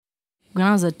when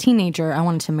I was a teenager, I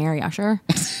wanted to marry Usher.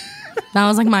 That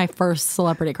was like my first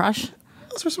celebrity crush.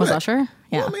 That's respect. Was Usher.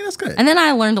 Yeah. Well, I mean, that's good. And then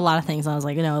I learned a lot of things. I was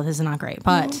like, this is not great.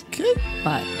 But, Okay.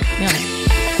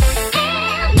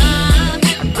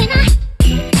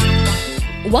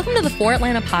 Welcome to the For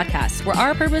Atlanta podcast, where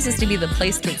our purpose is to be the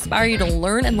place to inspire you to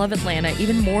learn and love Atlanta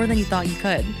even more than you thought you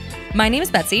could. My name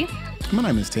is Betsy. My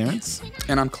name is Terrence.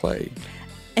 And I'm Clay.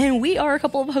 And we are a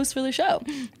couple of hosts for the show.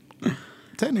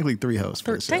 Technically 3 hosts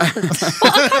for the show. Well,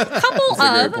 a couple That's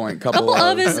a of. great point. Couple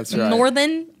of is That's right. more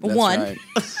than That's one. Right.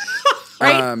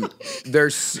 Right?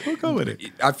 There's. We'll go with it.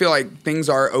 I feel like things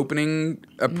are opening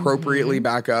appropriately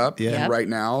back up Yeah. Yep. right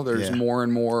now. There's Yeah. more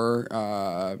and more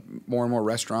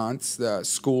restaurants. The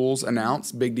schools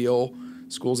announced, big deal.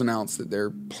 Schools announced that they're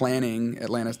planning.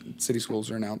 Atlanta City Schools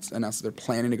are announced that they're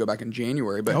planning to go back in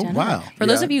January. But Oh, wow. For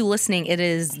those Yeah. of you listening, it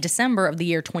is December of the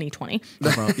year 2020.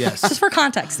 Yes. Just for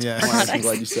context. Yeah. For I'm context.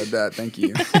 glad you said that. Thank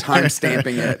you. Time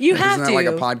stamping it. You have Isn't that like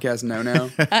a to. podcast no-no?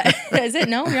 Is it?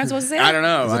 No? You're not supposed to say I it? don't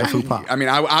know. Is it a faux pas? I mean,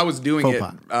 I was doing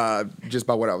Faux it just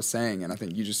by what I was saying, and I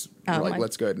think you just were like, my-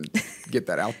 let's go ahead and get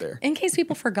that out there. In case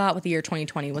people forgot what the year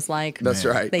 2020 was like. That's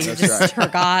right. They That's just right.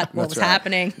 forgot what That's was right.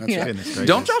 happening. That's you know. right. Goodness gracious.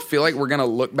 Don't y'all feel like we're gonna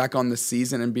look back on this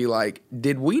season and be like,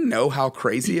 did we know how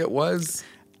crazy it was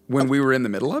when we were in the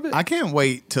middle of it? I can't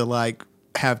wait to like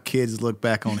have kids look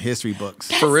back on history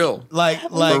books. For real. Like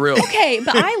For real. Okay,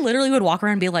 but I literally would walk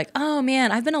around and be like, oh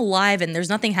man, I've been alive and there's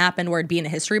nothing happened where it'd be in a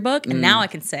history book. And now I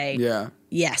can say, Yeah.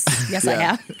 yes, I Yeah.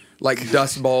 have. Like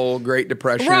Dust Bowl, Great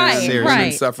Depression, Right, women's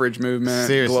right. suffrage movement,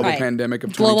 Seriously. global Right. pandemic of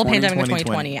 2020. Global pandemic of 2020.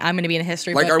 2020. I'm going to be in a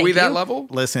history Like, book. are we Thank that you. level?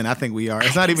 Listen, I think we are.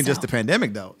 It's not even just the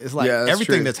pandemic though. It's like Yeah, that's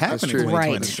everything true. that's happened That's in true.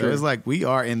 2020. Right. So it's like we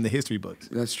are in the history books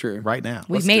That's true. right now.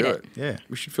 We've Let's made do it. Yeah.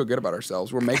 We should feel good about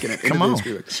ourselves. We're making it into Come the on.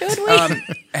 history book. Should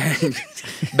we?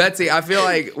 Betsy, I feel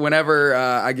like whenever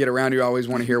I get around you, I always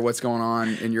want to hear what's going on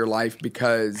in your life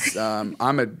because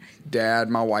I'm a dad.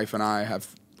 My wife and I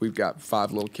we've got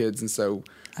 5 little kids, and so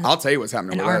I'll tell you what's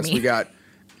happening An with us. army. We got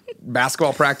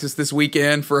basketball practice this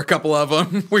weekend for a couple of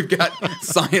them. We've got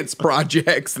science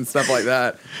projects and stuff like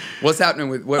that. What's happening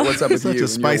with what's up with Such you? a in your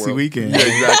spicy world? weekend. Yeah,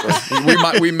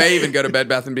 exactly. we may even go to Bed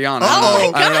Bath and Beyond. Oh, I don't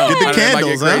know. my I don't know. Get the I don't know.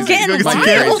 It might candles, get huh? crazy. Candles, It might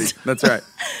get candles. crazy. That's right.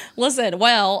 Listen,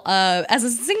 well, as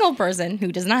a single person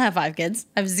who does not have 5 kids,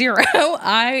 I have 0.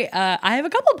 I have a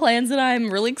couple of plans that I'm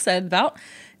really excited about.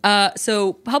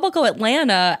 So Publico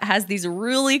Atlanta has these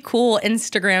really cool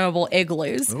Instagrammable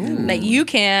igloos that you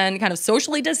can kind of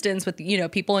socially distance with,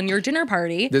 people in your dinner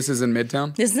party. This is in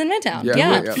Midtown. This is in Midtown. Yeah,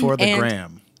 Yeah. yeah. For the And-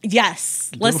 gram.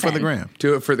 Yes. Do Listen. it for the gram.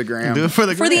 Do it for the gram. Do it for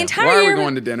the gram. For the entire Why are we year-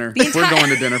 going to dinner? the We're entire- going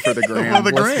to dinner for the gram. For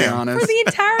the Let's be gram. honest. For the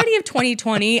entirety of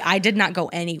 2020, I did not go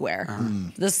anywhere.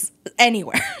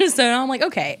 Anywhere. So now I'm like,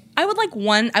 okay, I would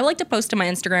like to post to my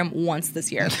Instagram once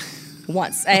this year.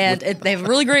 Once. And they have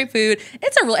really great food.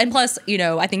 And plus,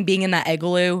 I think being in that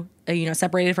igloo,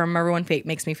 separated from everyone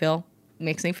makes me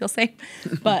feel safe.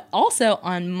 But also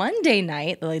on Monday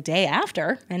night, the day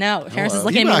after, I know, Terrence is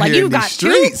looking at me like, you got 2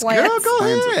 plans. Girl, go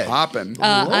Plans are ahead. popping.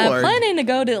 I'm Lord. planning to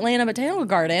go to Atlanta Botanical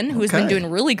Garden, who's been Okay.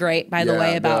 doing really great, by the Yeah,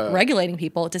 way, about the- regulating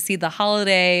people to see the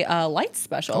holiday lights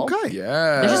special. Okay.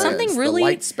 yeah. There's just something it's the really-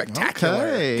 light spectacular.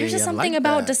 Okay. There's just I something like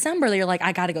about that. December that you're like,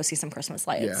 I got to go see some Christmas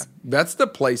lights. Yeah. That's the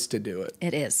place to do it.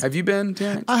 It is. Have you been,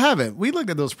 Terrence? I haven't. We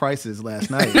looked at those prices last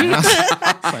night. and I was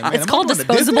like, man, It's am I called going to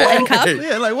disposable Disney? income.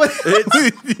 Yeah, like what?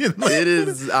 It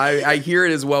is. I hear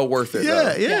it is well worth it. Yeah, though.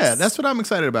 yeah, Yes. that's what I'm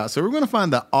excited about. So we're going to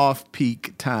find the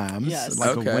off-peak times, Yes.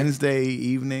 like Okay. a Wednesday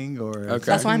evening or Okay.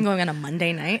 That's why I'm going on a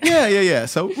Monday night. Yeah.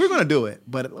 So we're going to do it.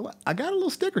 But I got a little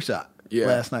sticker shock Yeah.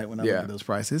 last night when I Yeah. looked at those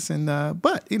prices, and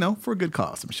but for a good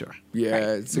cause, I'm sure.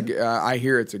 Yeah, I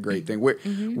hear it's a great thing.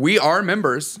 We are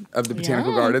members of the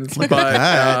Botanical Yeah. Gardens, but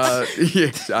that. I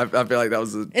feel like that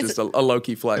was just a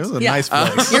low-key flex. It was a Yeah. nice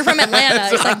place. You're from Atlanta.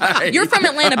 It's like, you're from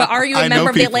Atlanta, but are you I a know member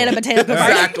of the people. Atlanta Botanical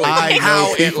Garden? Exactly. I know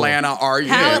How people. Atlanta are you?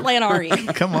 How Atlanta are you?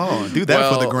 Come on, do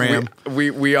that for the gram.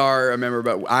 We are a member,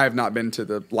 but I have not been to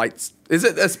the lights. Is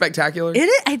it a spectacular? It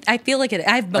is. I feel like it.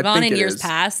 I've gone think in it years is.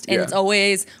 past, and Yeah. it's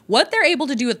always what they're able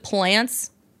to do with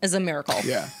plants is a miracle.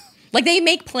 Yeah. Like they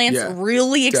make plants Yeah.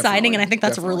 really exciting, Definitely. and I think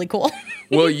that's Definitely. really cool.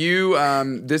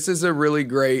 Well, this is a really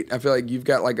great. I feel like you've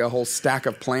got like a whole stack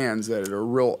of plans that are a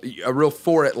real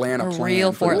for Atlanta plan.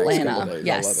 Real for the next couple Atlanta. days.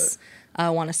 Yes. I love it. I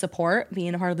want to support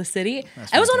being a part of the city.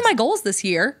 That was one of my goals this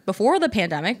year before the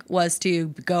pandemic was to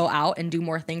go out and do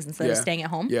more things instead of staying at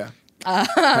home. Yeah.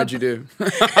 How'd you do?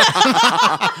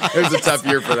 It was a tough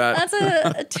year for that. That's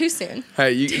a too soon.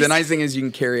 Hey, the nice thing is you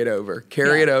can carry it over.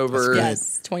 Carry it over.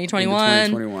 Yes, into 2021.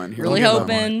 2021. Here Really we go.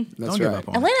 hoping. That's Don't give right. up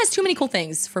on it. Atlanta has too many cool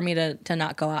things for me to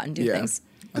not go out and do Yeah. things.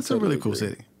 It's I a really totally cool agree.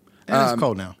 city. And it's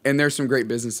cold now. And there's some great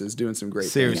businesses doing some great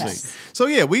Seriously. things. Yes. So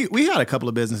yeah, we had a couple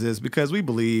of businesses because we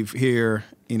believe here,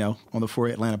 on the For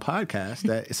Atlanta podcast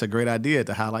that it's a great idea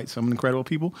to highlight some incredible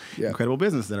people, incredible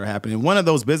businesses that are happening. One of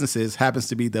those businesses happens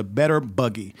to be the Better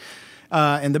Buggy.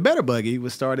 And the Better Buggy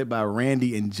was started by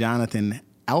Randy and Jonathan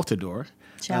Altador.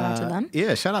 Shout out to them.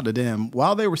 Yeah, shout out to them.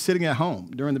 While they were sitting at home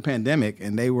during the pandemic,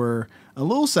 and they were a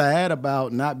little sad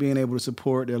about not being able to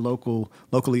support their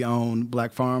locally owned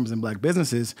black farms and black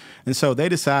businesses. And so they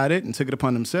decided and took it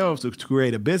upon themselves to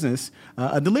create a business,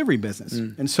 a delivery business.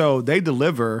 And so they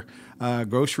deliver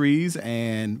groceries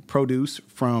and produce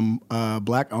from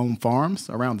black-owned farms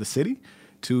around the city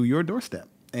to your doorstep.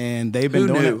 And they've been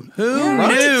doing it. Who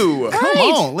knew? Come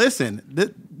on, listen.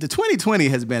 The 2020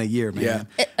 has been a year, man.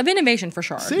 Yeah. Of innovation for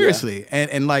sure. Seriously, and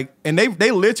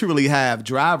they literally have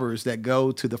drivers that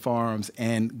go to the farms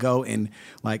and go and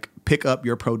like pick up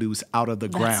your produce out of the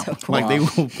ground. so cool. Like they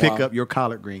will pick up your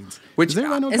collard greens. Which- Does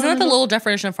everybody know Isn't that collard the greens? little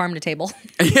definition of farm to table?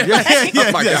 Yeah,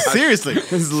 Oh my gosh. seriously,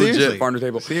 This is Seriously. legit farm to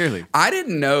table. Seriously. I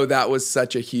didn't know that was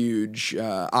such a huge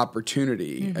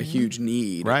opportunity, a huge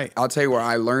need. Right. I'll tell you where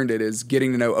I learned it is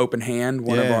getting to know Open Hand,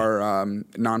 one of Yeah. our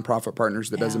nonprofit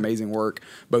partners that does Yeah. amazing work,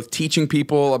 both teaching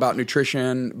people about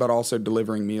nutrition, but also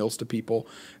delivering meals to people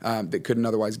that couldn't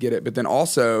otherwise get it. But then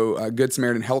also Good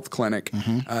Samaritan Health Clinic,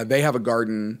 they have a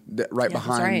garden that right Yeah, that's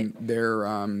behind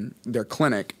their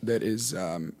clinic that is,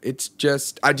 it's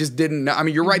just, I just didn't know. I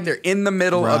mean, you're right there in the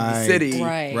middle of the Right. city.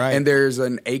 Right. Right. And there's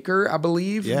an acre, I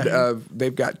believe. Yeah.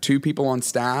 They've got 2 people on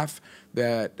staff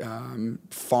that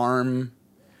farm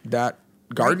that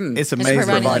garden. It's to amazing.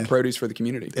 provide produce for the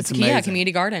community. It's Yeah, amazing.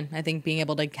 community garden. I think being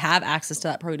able to have access to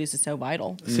that produce is so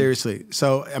vital. Seriously.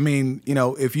 So, I mean,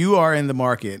 if you are in the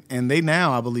market, and they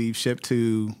now, I believe, ship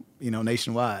to,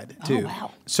 nationwide too.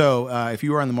 wow. So, if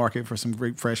you are in the market for some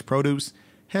great fresh produce,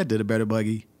 head to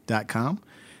thebetterbuggy.com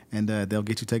and they'll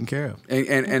get you taken care of.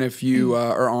 And if you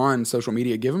are on social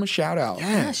media, give them a shout out.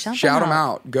 Yeah, shout Shout them them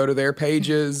out. out. Go to their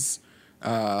pages,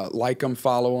 like them,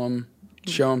 follow them,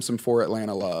 show them some For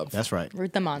Atlanta love. That's right.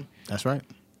 Root them on. That's right.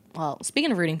 Well,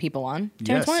 speaking of rooting people on,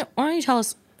 Terrence, Yes. why don't you tell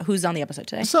us who's on the episode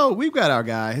today? So, we've got our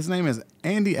guy. His name is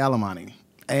Andy Alamani.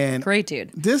 And Great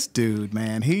dude. this dude,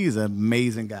 man, he's an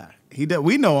amazing guy.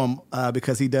 We know him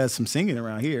because he does some singing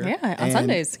around here. Yeah, on And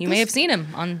Sundays. You may this- have seen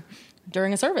him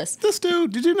during a service. This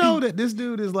dude, did you know that this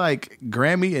dude is like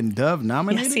Grammy and Dove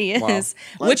nominated? Yes, he Wow. is.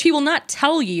 Which he will not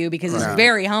tell you because he's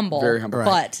very humble. Very humble. Right.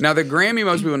 But Now, the Grammy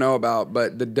most people know about,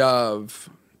 but the Dove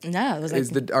no, it was like, is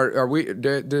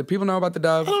do people know about the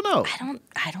Dove? I don't know.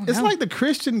 I don't know. It's like the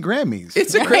Christian Grammys.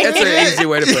 It's that's an easy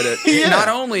way to put it. Yeah. Not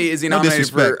only is he No nominated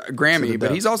for disrespect a to Grammy, the but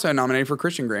Dove. he's also nominated for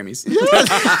Christian Grammys. so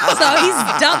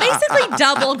he's basically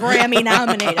double Grammy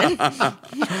nominated.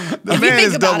 the man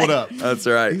is doubled up. That's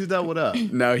right. He's doubled up.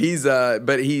 No, he's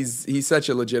such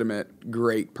a legitimate,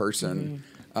 great person.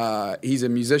 He's a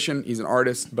musician, he's an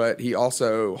artist, but he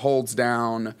also holds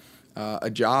down a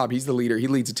job. He's the leader. He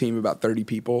leads a team of about 30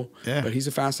 people. Yeah. But he's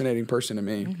a fascinating person to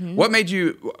me. What made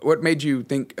you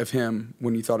think of him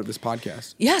when you thought of this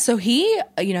podcast? Yeah, so he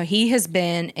has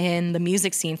been in the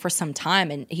music scene for some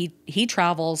time, and he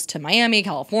travels to Miami,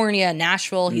 California,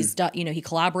 Nashville. He's done, he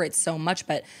collaborates so much.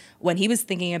 But when he was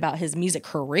thinking about his music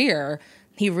career,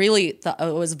 he really thought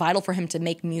it was vital for him to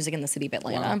make music in the city of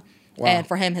Atlanta. Wow. And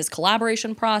for him, his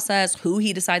collaboration process, who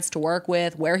he decides to work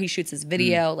with, where he shoots his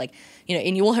video, and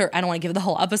you will hear, I don't want to give the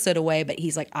whole episode away, but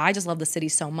he's like, I just love the city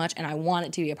so much and I want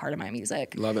it to be a part of my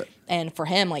music. Love it. And for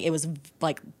him, it was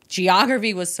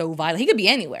geography was so vital. He could be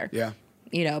anywhere. Yeah.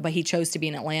 But he chose to be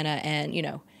in Atlanta, and,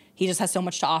 he just has so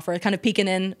much to offer, kind of peeking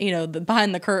in,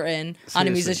 behind the curtain on a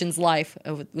Seriously. musician's life.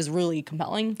 It was really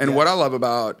compelling. And what I love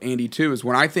about Andy too is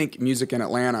when I think music in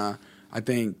Atlanta, I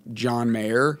think John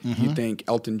Mayer. You think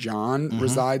Elton John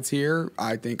resides here.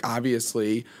 I think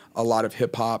obviously a lot of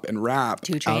hip hop and rap.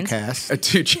 2 Chainz. Outcast. A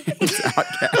 2 Chainz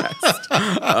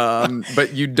Outcast.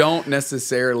 But you don't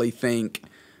necessarily think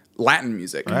Latin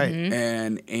music. Right.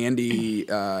 And Andy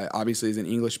obviously is an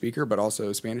English speaker, but also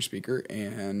a Spanish speaker,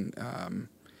 and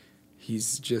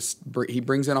he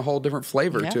brings in a whole different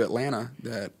flavor to Atlanta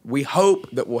that we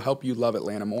hope that will help you love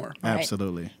Atlanta more. Right.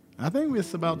 Absolutely. I think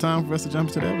it's about time for us to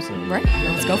jump to the episode. Right.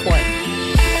 Let's go for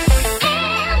it.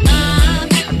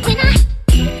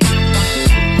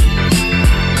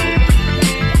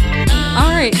 All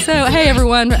right, so hey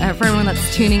everyone, for everyone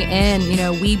that's tuning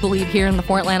in, we believe here in the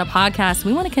For Atlanta podcast,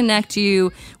 we want to connect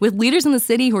you with leaders in the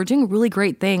city who are doing really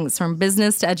great things, from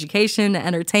business to education to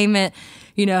entertainment.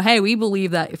 Hey, we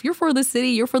believe that if you're for the city,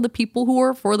 you're for the people who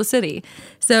are for the city.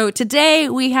 So today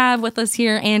we have with us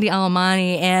here Andy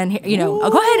Alamani, and go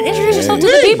ahead and introduce yourself to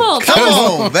the people. Come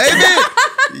on, baby.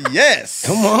 Yes.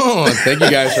 Come on. Thank you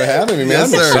guys for having me, man.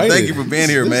 Yes, I'm sir. excited. Thank you for being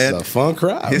here, man. It's a fun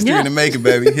crowd. History in the making,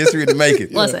 baby. History in the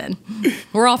making. Listen,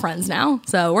 we're all friends now,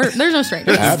 so there's no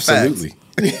strangers. Absolutely.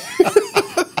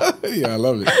 Yeah, I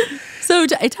love it. So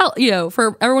tell,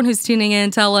 for everyone who's tuning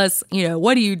in, tell us,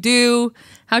 what do you do?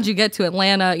 How'd you get to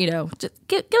Atlanta? Just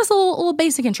give us a little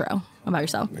basic intro about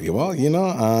yourself. Well,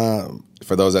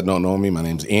 for those that don't know me, my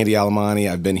name's Andy Alamani.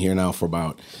 I've been here now for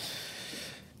about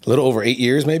a little over 8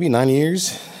 years, maybe 9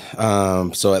 years.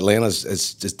 So Atlanta's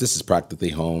this is practically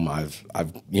home.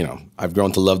 I've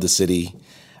grown to love the city.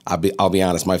 I'll be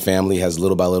honest. My family has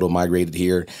little by little migrated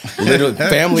here.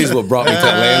 Family's what brought me to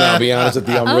Atlanta. I'll be honest with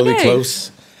you. I'm really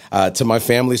close to my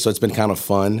family, so it's been kind of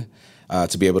fun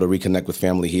to be able to reconnect with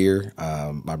family here.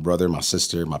 My brother, my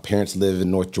sister, my parents live in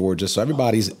North Georgia, so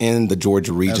everybody's in the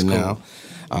Georgia region now.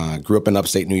 Grew up in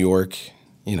upstate New York.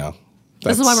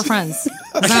 This is why we're friends.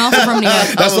 I'm also from New York.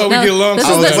 That's why we get along. This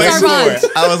so is our bond.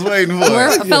 I was waiting for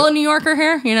We're it. a fellow New Yorker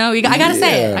here. I gotta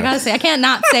say it. I can't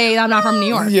not say I'm not from New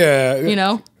York.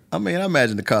 Yeah. I mean, I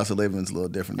imagine the cost of living is a little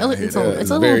different. Down It's here, a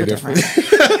little very bit different.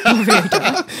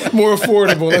 More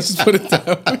affordable. Let's just put it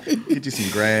that way. Get you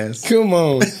some grass. Come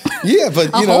on. Yeah, but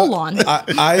A whole lawn.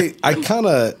 I kind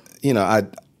of,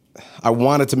 I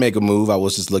wanted to make a move. I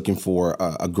was just looking for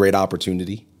a great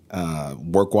opportunity,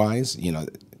 work wise.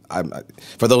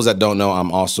 For those that don't know,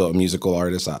 I'm also a musical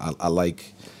artist. I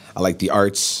like the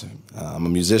arts. I'm a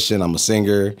musician. I'm a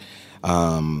singer.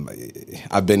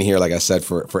 I've been here, like I said,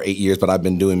 for 8 years, but I've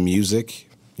been doing music,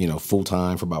 full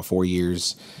time for about 4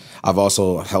 years. I've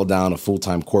also held down a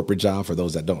full-time corporate job, for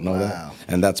those that don't know that.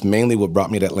 And that's mainly what brought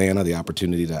me to Atlanta, the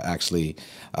opportunity to actually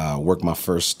work my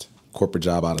first corporate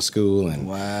job out of school.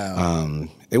 And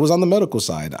it was on the medical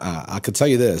side. I could tell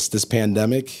you this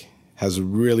pandemic has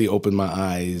really opened my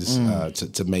eyes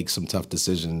to make some tough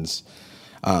decisions.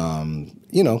 I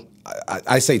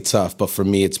say tough, but for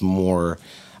me, it's more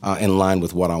in line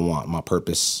with what I want, my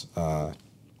purpose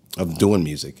of doing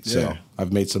music. Yeah. So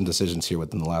I've made some decisions here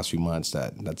within the last few months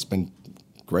that's been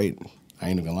great. I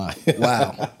ain't even gonna lie.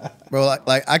 Wow, bro!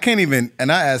 Like I can't even.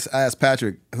 And I asked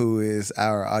Patrick, who is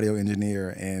our audio engineer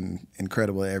and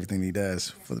incredible at everything he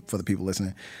does for the people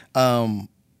listening.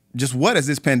 Just what has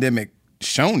this pandemic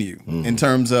shown you in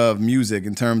terms of music,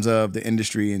 in terms of the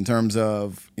industry, in terms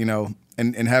of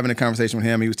and having a conversation with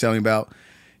him, he was telling me about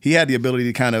he had the ability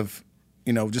to kind of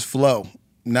just flow,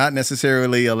 not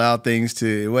necessarily allow things to.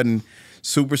 It wasn't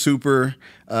super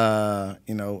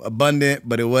abundant,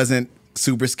 but it wasn't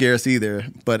super scarce either,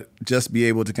 but just be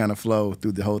able to kind of flow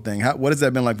through the whole thing. What has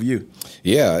that been like for you?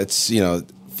 Yeah, it's,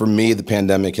 for me, the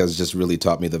pandemic has just really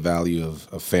taught me the value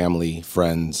of family,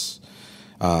 friends,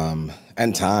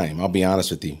 and time. I'll be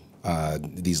honest with you.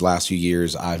 These last few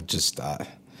years, I've just,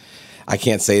 I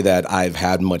can't say that I've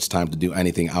had much time to do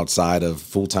anything outside of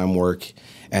full-time work.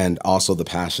 And also the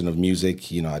passion of music,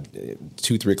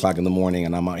 2-3 o'clock in the morning,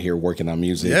 and I'm out here working on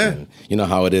music. Yeah. And you know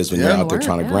how it is when you're out there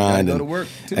trying to grind go to work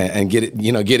and get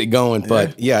it going.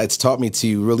 But it's taught me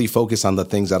to really focus on the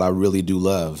things that I really do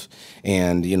love.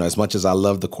 And as much as I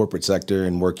love the corporate sector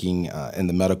and working in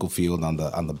the medical field on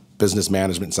the business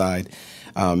management side,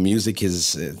 music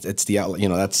it's the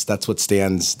outlet. That's what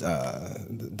stands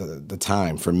the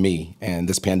time for me. And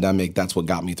this pandemic, that's what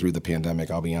got me through the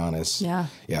pandemic. I'll be honest. Yeah.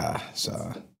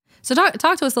 So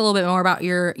talk to us a little bit more about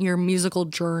your musical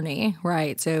journey,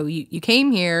 right? So you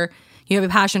came here, you have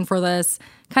a passion for this.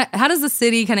 How does the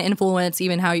city kind of influence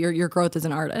even how your growth as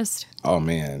an artist? Oh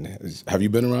man, have you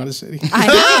been around the city? I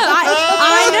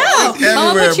know.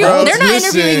 Everywhere, bro. They're not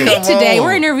interviewing me today.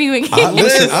 We're interviewing you.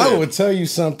 Listen, I would tell you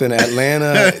something.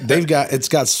 Atlanta, it's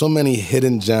got so many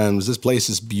hidden gems. This place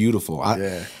is beautiful.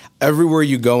 Everywhere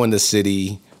you go in the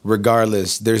city,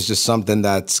 regardless, there's just something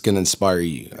that's going to inspire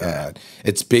you.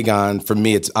 It's big on, for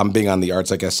me, I'm big on the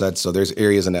arts, like I said. So there's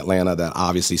areas in Atlanta that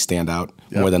obviously stand out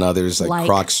more than others, like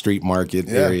Croc Street Market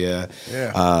area,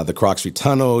 the Croc Street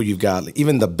Tunnel. You've got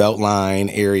even the Beltline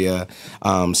area,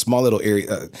 small little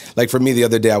area. Like for me, the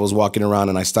other day I was walking around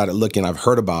and I started looking. I've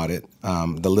heard about it,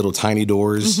 the little tiny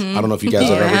doors. I don't know if you guys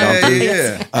have ever gone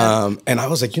through. And I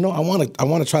was like, I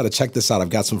want to try to check this out. I've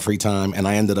got some free time, and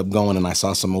I ended up going and I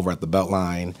saw some over at the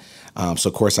Beltline. So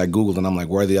of course I Googled and I'm like,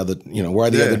 where are the other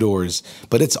doors?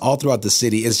 But it's all throughout the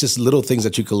city. It's just little things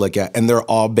that you can look at, and they're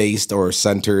all based or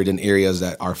centered in areas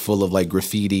that are full of like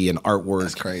graffiti and artwork.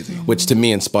 That's crazy. Which to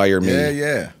me inspire me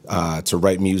to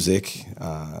write music.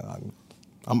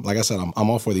 Like I said, I'm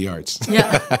all for the arts.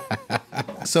 Yeah.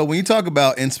 So when you talk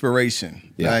about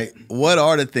inspiration, right, what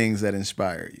are the things that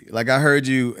inspire you? Like I heard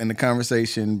you in the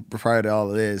conversation prior to all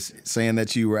of this saying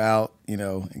that you were out,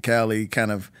 in Cali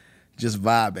kind of just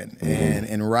vibing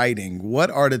and writing, what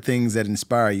are the things that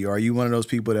inspire you? Are you one of those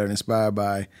people that are inspired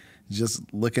by just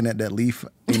looking at that leaf,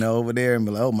 over there and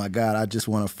be like, oh my God, I just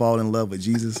want to fall in love with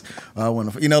Jesus. I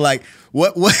want to, like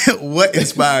what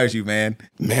inspires you, man?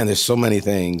 Man, there's so many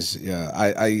things. Yeah,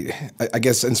 I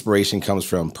guess inspiration comes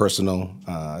from personal,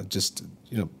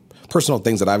 personal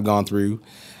things that I've gone through.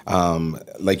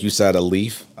 Like you said, a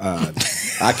leaf.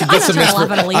 I could get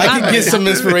some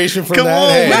inspiration from Come that.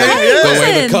 on, man. The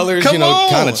way the colors, Come on.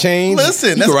 kind of change. Listen,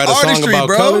 you that's can write a artistry, song about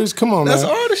bro. colors. Come on, that's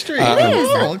man. artistry.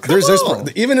 There's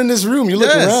even in this room, you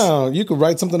look around, you could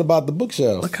write something about the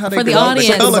bookshelf. Look how For the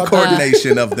audience, the color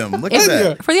coordination of them. Look at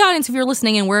that. For the audience, if you're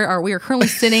listening, and we are currently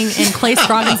sitting in Clay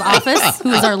Scroggins' office,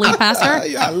 who is our lead pastor.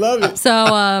 Yeah, I love it.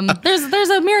 So there's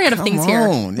a myriad of things here.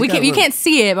 on. You can't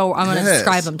see it, but I'm going to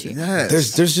describe them to you.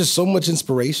 Yes. There's just so much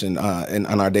inspiration in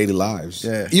our daily lives.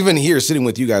 Yeah. Even here, sitting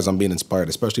with you guys, I'm being inspired,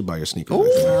 especially by your sneakers.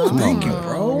 Thank you,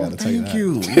 bro. Thank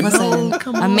you. Listen,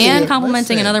 a man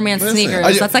complimenting another man's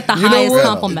sneakers, that's like the highest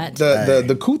compliment.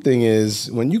 The cool thing is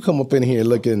when you come up in here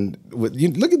looking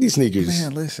look at these sneakers.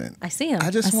 Man, listen. I see him. I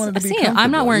just wanted to be I see him. comfortable.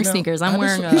 I'm not wearing sneakers. I'm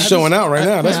wearing. He's showing out right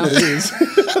now. That's what it is.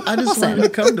 I just wanted to be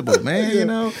comfortable,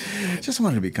 man. Just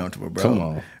wanted to be comfortable, bro. Come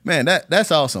on, man.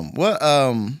 That's awesome. What?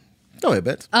 Go ahead,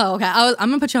 Bets. Oh, okay. I'm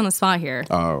gonna put you on the spot here.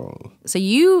 Oh, So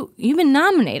you've been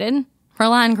nominated for a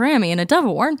Latin Grammy and a Dove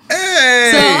Award. Hey.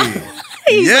 So,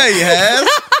 Yeah, he has.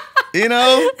 I'm sorry,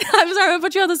 I'm gonna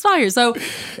put you on the spot here. So,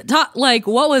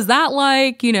 what was that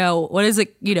like? What is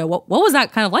it? What was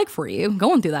that kind of like for you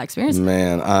going through that experience?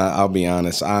 man, I'll be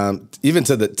honest. Even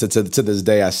to this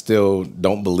day, I still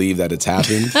don't believe that it's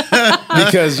happened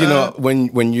because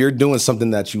when you're doing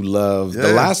something that you love,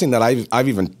 the last thing that I've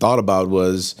even thought about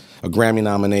was a Grammy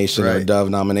nomination or a Dove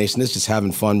nomination. It's just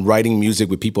having fun, writing music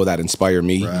with people that inspire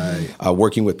me,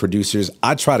 working with producers.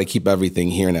 I try to keep everything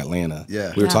here in Atlanta.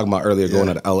 Yeah. We were talking about earlier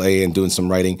going to LA and doing some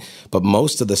writing, but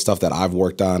most of the stuff that I've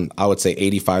worked on, I would say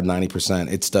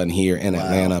 85-90%, it's done here in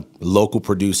Atlanta. Local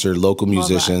producer, local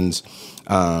musicians.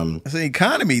 It's an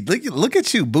economy. Look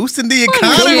at you boosting the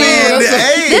economy.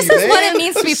 This is what it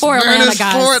means to be for Atlanta,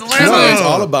 guys. No, it's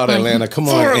all about Atlanta. Come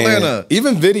on, For Atlanta. And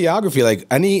even videography, like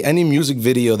any music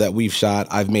video that we've shot,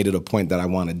 I've made it a point that I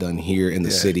want it done here in the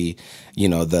city.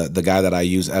 The guy that I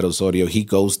use, Ed Osorio, he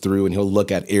goes through and he'll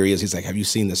look at areas. He's like, "Have you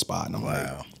seen this spot?" And I'm like,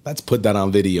 "Let's put that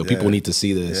on video. People need to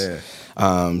see this."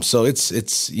 So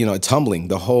it's humbling.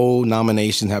 The whole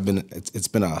nomination it's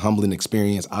been a humbling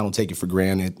experience. I don't take it for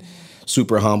granted.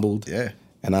 Super humbled. Yeah.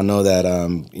 And I know that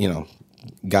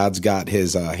God's got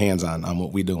his hands on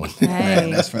what we're doing. Hey,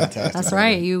 Man, that's fantastic. that's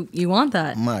right. You want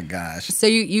that. My gosh. So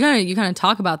you kind of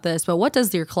talk about this, but what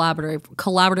does your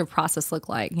collaborative process look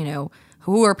like?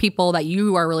 Who are people that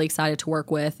you are really excited to work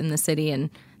with in the city,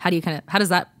 and how does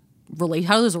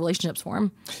those relationships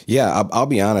form? Yeah, I'll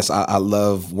be honest. I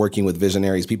love working with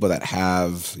visionaries, people that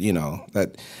have,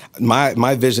 that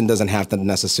my vision doesn't have to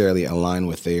necessarily align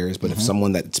with theirs, but if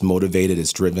someone that's motivated,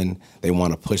 is driven, they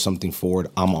want to push something forward,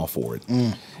 I'm all for it.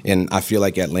 And I feel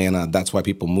like Atlanta, that's why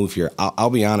people move here.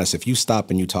 I'll be honest, if you stop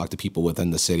and you talk to people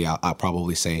within the city, I'll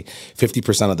probably say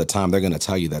 50% of the time they're going to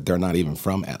tell you that they're not even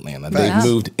from Atlanta. They've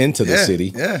moved into the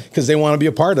city because they want to be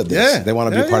a part of this. They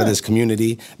want to be a part of this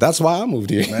community. That's why I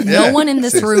moved here. No one in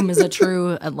this room is a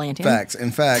true Atlantean. Facts.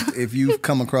 In fact, if you've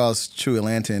come across true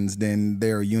Atlantans, then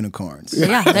they're unicorns.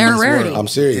 Yeah, they're a rarity. I'm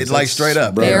serious. It's like straight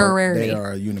up. They're a rarity. They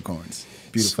are unicorns.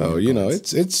 Beautiful. So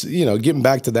unicorns. it's getting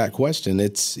back to that question.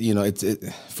 It's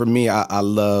for me. I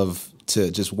love to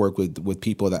just work with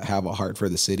people that have a heart for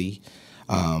the city,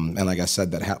 and like I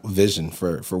said, that have vision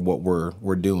for what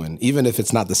we're doing. Even if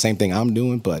it's not the same thing I'm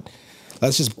doing, but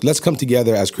let's come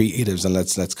together as creatives and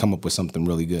let's come up with something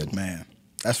really good. Man.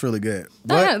 That's really good.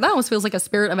 That almost feels like a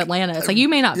spirit of Atlanta. It's like you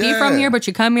may not be from here, but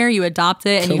you come here, you adopt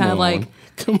it, and you kind of like,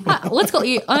 let's go.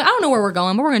 I don't know where we're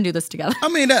going, but we're going to do this together. I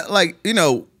mean,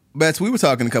 Bets, we were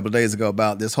talking a couple of days ago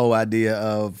about this whole idea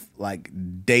of like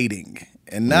dating.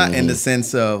 And not in the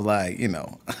sense of like,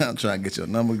 I'm trying to get your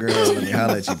number, girl, let me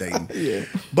holler at you dating.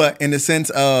 But in the sense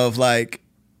of like,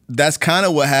 that's kind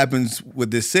of what happens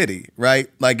with this city, right?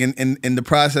 Like in the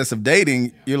process of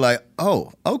dating, you're like,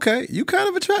 oh, okay, you kind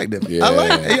of attractive. Yeah.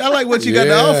 I like what you got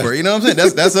to offer. You know what I'm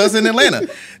saying? That's us in Atlanta.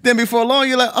 Then before long,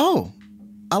 you're like, oh,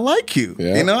 I like you.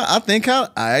 Yeah. I think I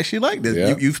actually like this.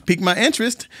 Yeah. You've piqued my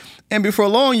interest. And before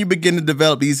long, you begin to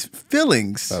develop these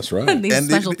feelings. That's right. These And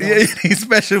special feelings. these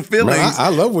special feelings. Man, I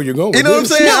love where you're going with You know what I'm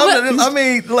this. saying? No, I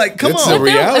mean, like, come It's on. a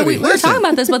reality. We were Listen. talking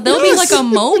about this, but there'll be like a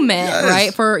moment, Yes.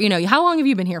 right? For, how long have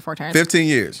you been here for, Terrence? 15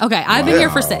 years. Okay, I've been here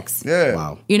for 6. Yeah.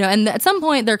 Wow. And at some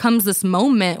point there comes this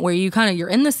moment where you're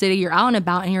in the city, you're out and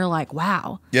about, and you're like,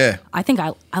 wow, Yeah. I think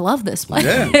I love this place.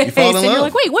 Yeah, you fall in And you're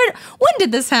love. like, wait, when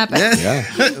did this happen? Yeah.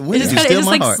 When It did just, you steal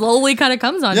my heart? slowly kind of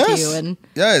comes onto Yes. you. And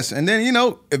Yes. And then,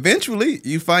 eventually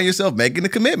you find yourself making a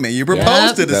commitment. You propose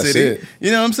Yep. to the That's city. it.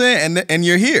 You know what I'm saying? And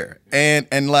you're here. And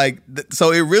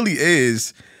so it really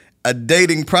is a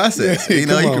dating process. Yeah, You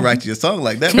come can on. write you a song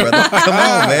like that, brother. Come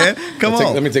on, man. Come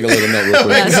on. Let me take a little note real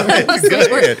quick. yes,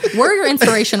 Go ahead. we're your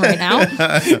inspiration right now.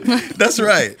 That's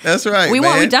right. That's right. We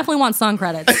man. definitely want song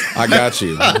credits. I got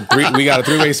you. We got a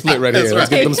 3-way split right here. Let's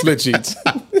get them split sheets.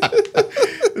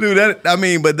 Dude,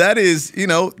 but that is,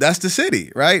 that's the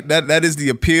city, right? That is the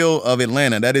appeal of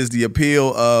Atlanta. That is the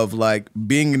appeal of like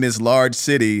being in this large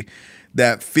city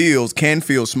that can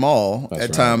feel small That's at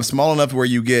right. times, small enough where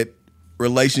you get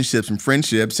relationships and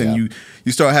friendships, and Yeah.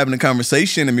 you start having a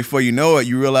conversation, and before you know it,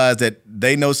 you realize that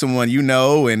they know someone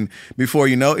and before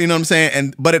you know what I'm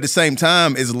saying? But at the same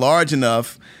time, it's large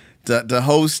enough to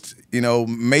host,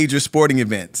 major sporting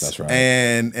events. That's right.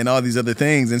 And all these other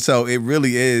things. And so it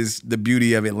really is the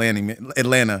beauty of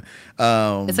Atlanta.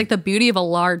 It's like the beauty of a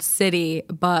large city,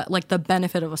 but like the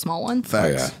benefit of a small one.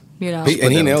 Facts. You know? He that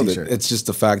on a nailed it. t-shirt. It's just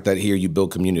the fact that here you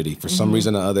build community. For some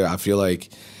reason or other, I feel like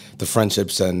the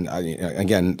friendships and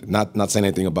again, not saying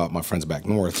anything about my friends back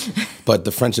north, but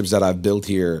the friendships that I've built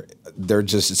here, they're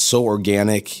just it's so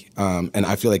organic, and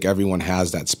I feel like everyone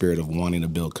has that spirit of wanting to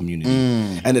build community,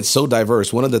 and it's so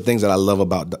diverse. One of the things that I love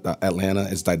about Atlanta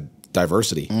is that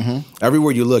diversity.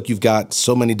 Everywhere you look, you've got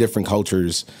so many different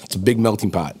cultures. It's a big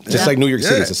melting pot, just like New York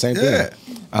City. It's the same thing,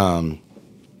 and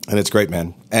it's great,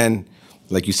 man. And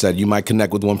like you said, you might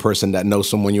connect with one person that knows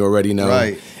someone you already know.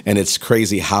 Right. And it's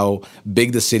crazy how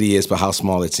big the city is, but how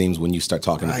small it seems when you start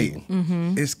talking to Right. people.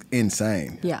 It's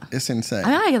insane. Yeah. It's insane.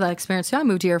 I get that experience too. I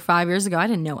moved here 5 years ago. I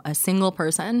didn't know a single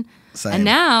person. Same. And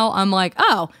now I'm like,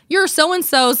 oh, you're so and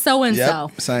so, so and so.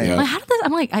 Yep, same. I'm like, how did this?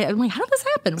 I'm like, how did this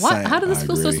happen? What? Same. How did this I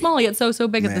feel so agree. small yet so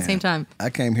big at the Man, same time? I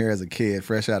came here as a kid,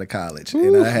 fresh out of college,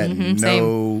 and I had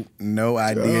no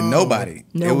idea, nobody.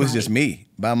 It was just me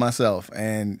by myself.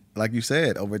 And like you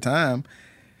said, over time,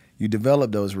 you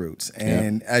develop those roots.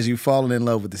 And as you fall in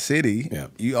love with the city, Yeah.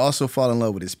 you also fall in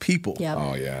love with its people. Yep.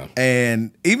 Oh, yeah.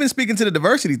 And even speaking to the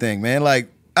diversity thing, man, like,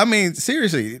 I mean,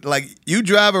 seriously, like you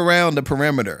drive around the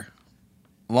perimeter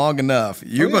long enough,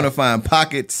 you're going to find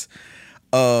pockets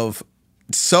of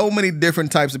so many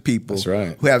different types of people. That's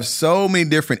right. Who have so many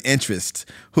different interests,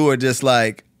 who are just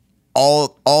like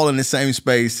all in the same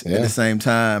space at Yeah. the same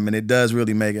time. And it does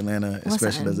really make Atlanta as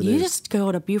special as it you is. just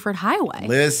go to Buford Highway.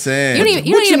 Listen. You don't even,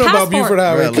 you What don't you need a know about passport. Buford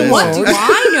Highway? Well, Come listen. What on. do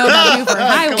I know about Buford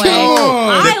Highway? on.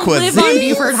 I The live on cuisine.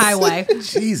 Buford Highway.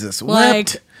 Jesus, Like,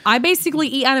 what? I basically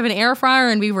eat out of an air fryer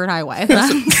in Buford Highway.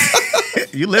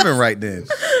 You living right then.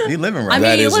 You living right. I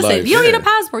That mean, is listen, life. you don't need Yeah. a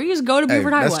passport. You just go to Hey,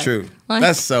 Buford Highway. that's true. Like,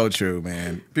 That's so true,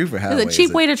 man. Buford Highway. it's a cheap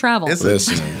is way to travel. It's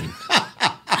Listen,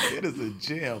 it is a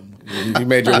gem. you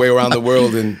made your way around the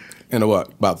world in what?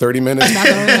 About 30 minutes? Not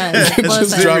gonna Just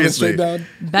listen, driving Seriously. straight down?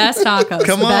 best tacos,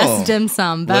 Come on. best dim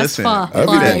sum, best Listen, pho. give me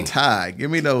Like, that Thai. Give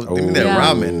me that Yeah.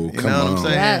 ramen. You come know what I'm on.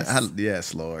 saying? Yes.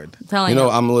 Yes, Lord. telling You know,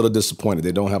 I'm a little disappointed.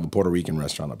 They don't have a Puerto Rican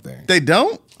restaurant up there. They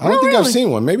don't? I don't think I've really?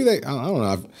 seen one. Maybe they. I don't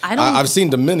know. I don't- I've seen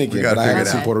Dominican, We gotta but I figure haven't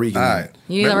it seen out. Puerto Rican. All yet. right. You need that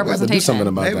We have to do representation. something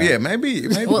about Maybe, that. yeah, maybe.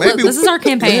 Well, maybe this is our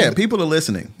campaign. Yeah, people are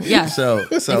listening. Yeah. So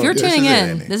If you're this tuning is it, in,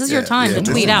 Andy. this is your time to this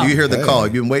tweet is- out. You hear the Hey. call.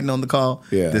 You've been waiting on the call.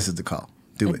 Yeah. This is the call.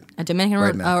 Do it. A Dominican,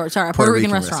 Right now. or sorry, a Puerto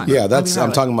Rican restaurant. Yeah, that's. Buford I'm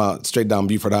Highway. talking about straight down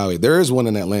Buford Highway. There is one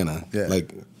in Atlanta, Yeah.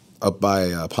 like up by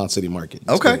Ponce City Market.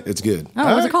 It's Okay. good. It's good. Oh,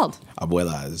 what's right. it called?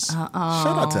 Abuelas. Shout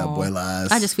out to Abuelas.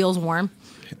 That just feels warm.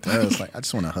 It does. Like, I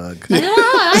just want a hug. I know.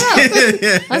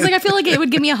 I was like, I feel like it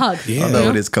would give me a hug. Yeah. Although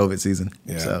it is COVID season.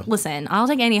 Yeah. So Listen, I'll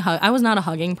take any hug. I was not a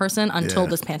hugging person until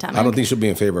this pandemic. I don't think she'll be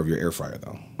in favor of your air fryer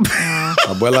though.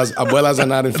 Abuelas are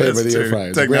not in favor of the air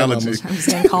fryer. The Technology. grandmamas- I'm just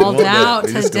getting called out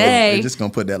They're just today. They're just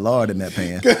gonna put that lard in that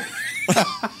pan.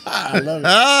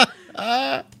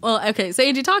 Well, okay. So,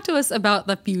 Angie, talk to us about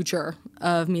the future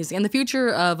of music and the future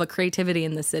of a creativity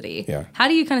in the city. Yeah. How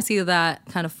do you kind of see that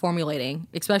kind of formulating,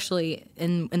 especially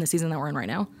in the season that we're in right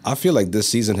now? I feel like this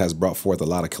season has brought forth a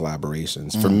lot of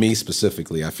collaborations. For me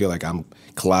specifically, I feel like I'm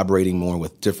collaborating more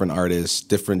with different artists,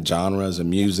 different genres of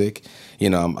music. You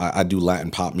know, I do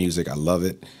Latin pop music. I love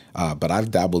it. But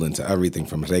I've dabbled into everything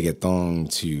from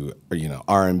reggaeton to,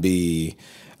 R&B.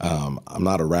 I'm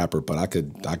not a rapper, but I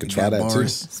could try that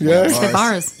bars. too. Yeah, Spit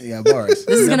bars. Yeah, bars.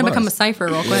 This is going to become a cipher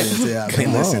real quick. Yeah, hey,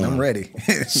 listen, I'm ready.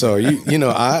 So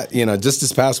just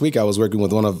this past week I was working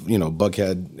with one of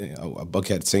Buckhead, a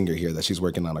Buckhead singer here that she's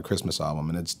working on a Christmas album,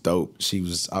 and it's dope. She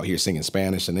was out here singing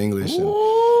Spanish and English, and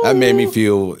that made me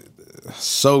feel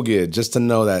so good just to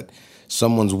know that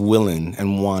someone's willing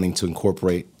and wanting to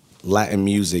incorporate Latin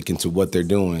music into what they're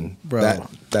doing. Bro,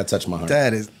 that touched my heart.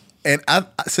 That is, and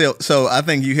so I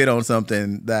think you hit on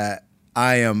something that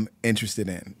I am interested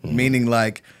in, meaning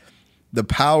like the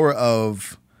power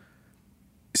of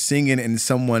singing in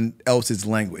someone else's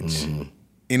language.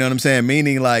 You know what I'm saying?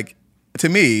 Meaning like, to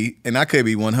me, and I could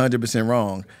be 100%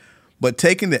 wrong, but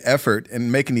taking the effort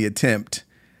and making the attempt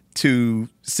to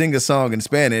sing a song in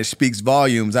Spanish speaks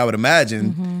volumes, I would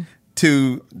imagine,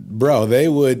 to... Bro, they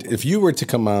would, if you were to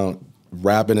come out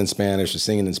rapping in Spanish or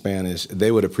singing in Spanish,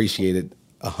 they would appreciate it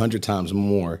 100 times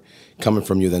more coming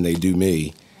from you than they do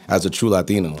me as a true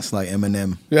Latino. It's like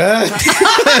Eminem. Yeah. Come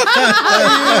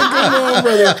on,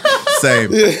 brother.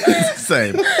 Same.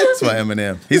 That's why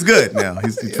Eminem. He's good now.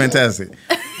 He's fantastic.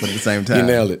 But at the same time, You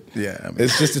nailed it. Yeah, I mean,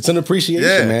 It's an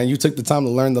appreciation, man. You took the time to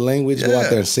learn the language, go out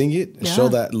there and sing it, and show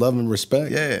that love and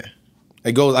respect. yeah.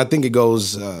 I think it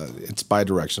goes, it's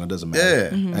bi-directional. It doesn't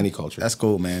matter. Yeah. Any culture. That's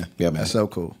cool, man. Yeah, man. That's so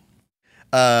cool.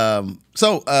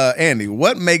 So, Andy,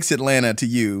 what makes Atlanta to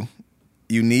you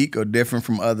unique or different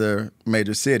from other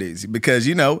major cities? Because,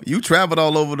 you traveled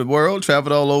all over the world,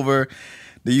 traveled all over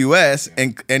the U.S.,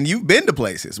 and you've been to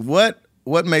places. What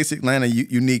makes Atlanta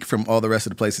unique from all the rest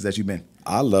of the places that you've been?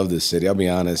 I love this city. I'll be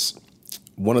honest.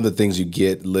 One of the things you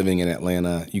get living in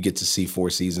Atlanta, you get to see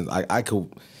 4 seasons. I could,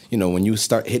 when you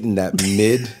start hitting that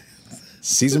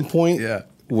mid-season point,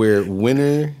 where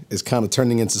winter is kind of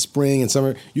turning into spring and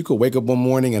summer, you could wake up one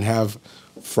morning and have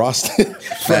frosted.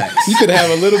 You could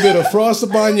have a little bit of frost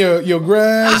upon your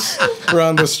grass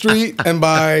around the street, and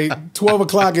by 12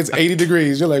 o'clock it's 80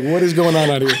 degrees. You're like, what is going on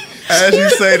out here? As you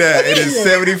say that, it is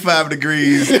 75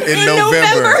 degrees in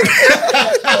November.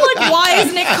 I'm like, why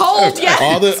isn't it cold yet?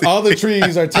 All the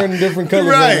trees are turning different colors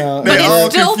right now. They're But all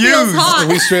it still feels confused. hot.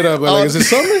 And we straight up, like, is it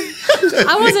summer?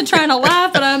 I wasn't trying to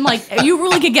laugh, but I'm like, you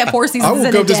really could get 4 seasons I in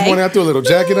woke a up this day. morning, I threw a little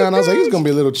jacket on. I was like, it's going to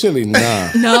be a little chilly. Nah.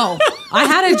 No, I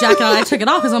had a jacket on. I took it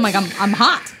off because I'm like, I'm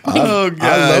hot. Oh, gosh.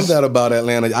 I love that about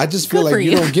Atlanta. I just feel Good for like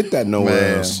you you. don't get that nowhere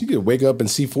Man. else. You could wake up and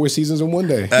see 4 seasons in one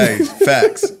day. Hey,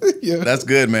 facts. Yeah. That's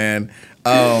good, man.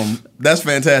 That's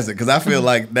fantastic because I feel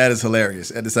like that is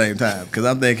hilarious at the same time because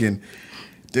I'm thinking,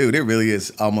 dude, it really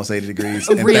is almost 80 degrees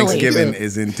and Really? Thanksgiving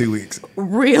is in 2 weeks.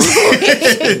 Really?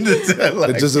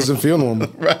 It just doesn't feel normal.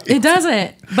 Right. It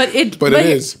doesn't. But it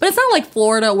is. But it's not like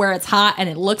Florida where it's hot and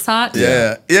it looks hot.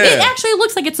 Yeah. It actually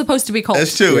looks like it's supposed to be cold.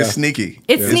 That's true. Yeah. It's sneaky.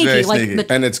 It's sneaky, very like sneaky.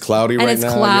 the- And it's cloudy And right it's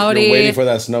now. cloudy. You're waiting for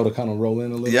that snow to kind of roll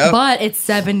in a little. Yep. But it's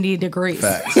 70 degrees.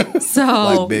 Facts. So,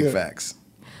 Like big facts.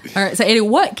 all right. So, Eddie,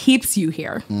 what keeps you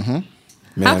here?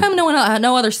 Man, How come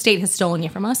no other state has stolen you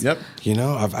from us? Yep.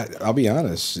 I'll be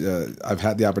honest. I've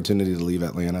had the opportunity to leave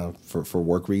Atlanta for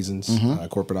work reasons,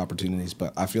 corporate opportunities,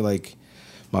 but I feel like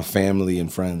my family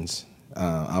and friends.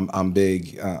 I'm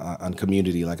big on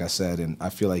community, like I said, and I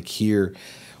feel like here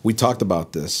we talked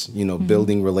about this.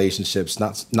 Building relationships,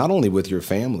 not only with your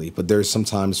family, but there's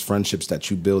sometimes friendships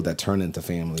that you build that turn into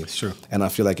family. Sure. And I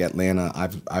feel like Atlanta,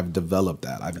 I've developed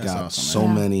that. I've got awesome, so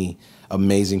many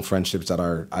amazing friendships that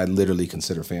I literally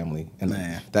consider family, and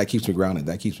Man. that keeps me grounded.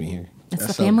 That keeps me here. It's the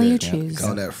That's so family you good. choose.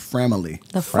 Call that family.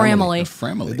 The family.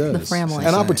 Family. It does. The family.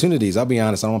 And opportunities. I'll be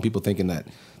honest. I don't want people thinking that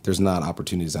there's not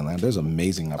opportunities in Atlanta. There's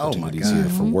amazing opportunities God. here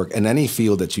for work in any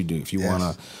field that you do. If you Yes. want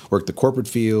to work the corporate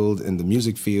field, in the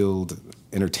music field,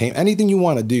 entertain, anything you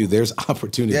want to do, there's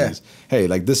opportunities. Hey,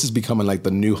 like this is becoming like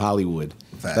the new Hollywood.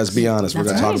 Facts. Let's be honest. We're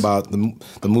That's going to right. talk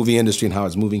about the movie industry and how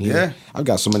it's moving here. Yeah. I've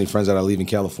got so many friends that are leaving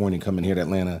California and coming here to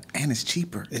Atlanta. And it's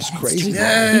cheaper. It's crazy.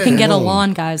 Yeah. You can get a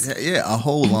lawn, guys. Yeah, a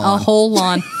whole lawn. A whole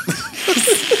lawn.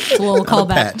 It's a little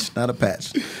callback. Not a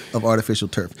patch of artificial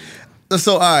turf.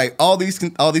 So, all right, all these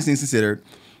things considered,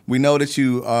 we know that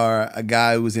you are a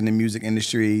guy who's in the music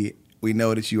industry. We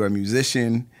know that you are a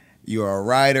musician. You are a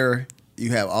writer. You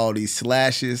have all these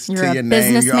slashes You're to a your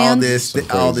name. You're all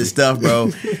businessman. all this stuff, bro.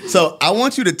 So I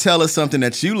want you to tell us something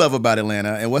that you love about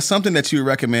Atlanta, and what's something that you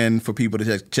recommend for people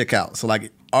to check out. So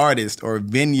like artists or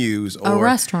venues or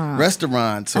restaurant.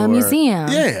 restaurants, A or museum.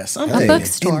 yeah, something A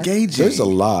bookstore. engaging. There's a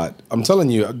lot. I'm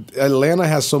telling you, Atlanta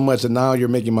has so much, and now you're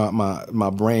making my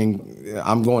brain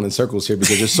I'm going in circles here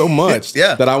because there's so much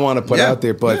Yeah. that I want to put Yeah. out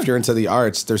there. But if you're into the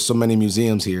arts, there's so many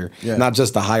museums here. Yeah. Not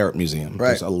just the High Art Museum. Right.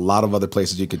 There's a lot of other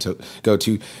places you could go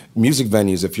to. Music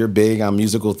venues. If you're big on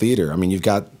musical theater, I mean, you've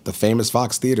got the famous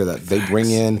Fox Theater that they bring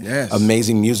in Yes.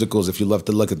 amazing musicals. If you love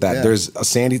to look at that, Yeah.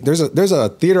 there's a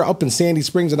theater up in Sandy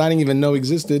Springs that I didn't even know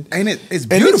existed. Ain't it? It's And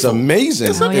beautiful. it's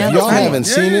amazing. Oh, yeah, if y'all that's right. haven't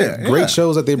seen Yeah, it, yeah. great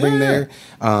shows that they bring Yeah. there.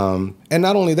 And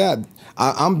not only that,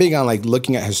 I'm big on like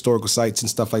looking at historical sites and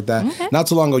stuff like that. Okay. Not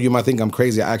too long ago, you might think I'm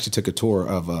crazy. I actually took a tour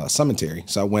of a cemetery.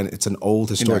 So I went. It's an old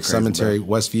historic crazy, cemetery,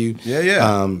 Westview.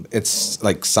 Yeah. It's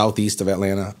like southeast of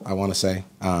Atlanta, I want to say,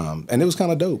 and it was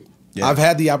kind of dope. Yeah. I've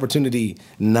had the opportunity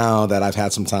now that I've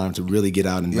had some time to really get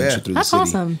out and venture through That's the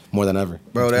city awesome. more than ever.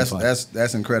 Bro, It's been that's fun.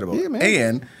 that's incredible. Yeah, man.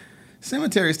 And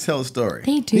cemeteries tell a story.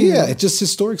 They do. Yeah, it's just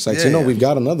historic sites. Yeah, yeah. We've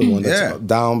got another one that's Yeah.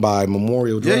 down by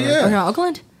Memorial Drive. yeah. Or no,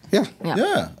 Oakland? Yeah. Yeah.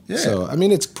 Yeah, yeah. So I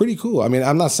mean, it's pretty cool. I mean,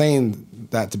 I'm not saying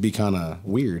that to be kind of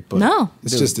weird, but No.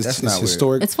 it's Dude, just that's it's not weird.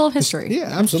 historic. It's full of history. Yeah,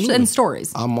 absolutely. And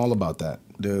stories. I'm all about that.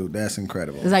 Dude, that's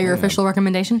incredible. Is that your official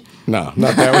recommendation? No,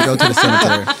 not that. Go to the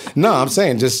cemetery. No, I'm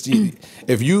saying just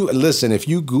if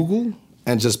you Google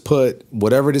and just put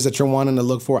whatever it is that you're wanting to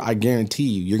look for, I guarantee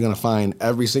you're gonna find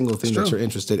every single thing that true. you're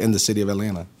interested in the city of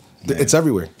Atlanta. It's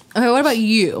everywhere. Okay, what about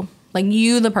you? Like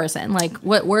you, the person. Like,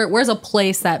 where's a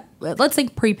place that, let's say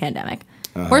pre-pandemic,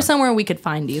 where's somewhere we could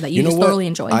find you that you, just thoroughly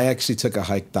enjoy? I actually took a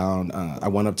hike down. I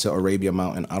went up to Arabia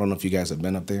Mountain. I don't know if you guys have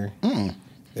been up there.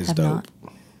 It's Have dope.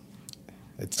 not.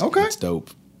 Okay. It's dope.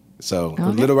 So, a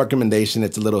little recommendation.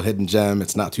 It's a little hidden gem.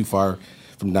 It's not too far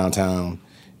from downtown.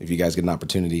 If you guys get an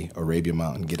opportunity, Arabia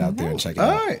Mountain, get out there and check it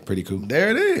All out. right. Pretty cool. There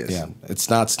it is. Yeah, it's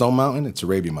not Stone Mountain. It's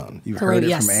Arabia Mountain. You've heard it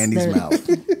Yes, from Andy's there- mouth.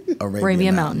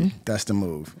 Arabia Mountain. That's the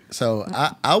move. So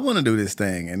I want to do this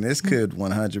thing, and this could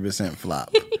 100%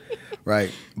 flop,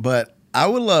 right? But I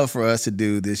would love for us to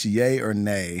do this yay or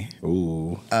nay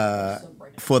Ooh.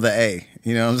 for the A.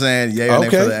 You know what I'm saying? Yay or nay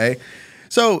Okay. for the A.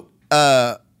 So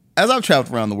as I've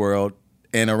traveled around the world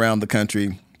and around the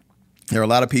country, there are a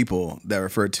lot of people that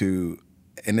refer to,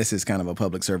 and this is kind of a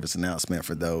public service announcement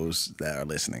for those that are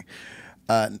listening.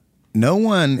 No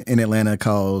one in Atlanta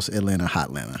calls Atlanta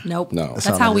Hotlanta. Nope. No.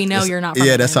 That's how we know you're not from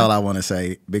Yeah, that's Atlanta. all I want to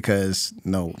say because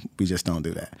no, we just don't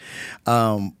do that.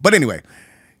 But anyway,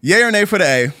 yay or nay for the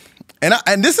A.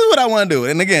 And this is what I want to do.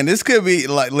 And again, this could be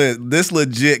like this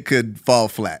legit could fall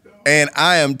flat, and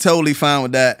I am totally fine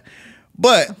with that.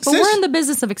 But we're in the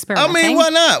business of I experimenting. mean, why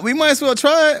not? We might as well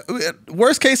try it.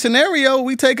 Worst case scenario,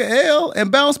 we take a L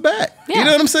and bounce back. You Yeah.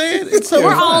 know what I'm saying? It's We're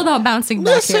totally all fine. about bouncing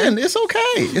back Listen, here. it's okay.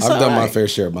 It's I've all done my right. fair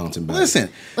share of bouncing back. Listen,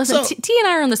 Listen, so, T and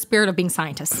I are in the spirit of being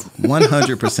scientists.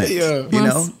 100%. Yeah. You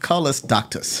know, call us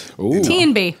doctors. Ooh. T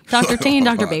and B. Dr. T and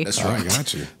Dr. B. That's I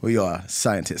got you. We are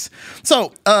scientists.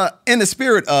 So, in the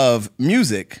spirit of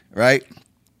music, right?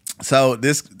 So,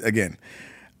 this, again,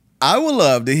 I would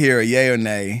love to hear a yay or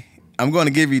nay. I'm going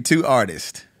to give you two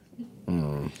artists,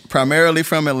 primarily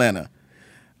from Atlanta,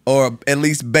 or at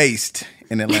least based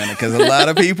in Atlanta, because a lot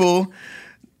of people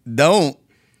don't,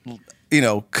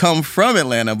 come from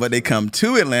Atlanta, but they come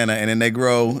to Atlanta and then they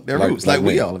grow their Like- roots, like like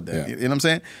we me. all have done. Yeah. You know what I'm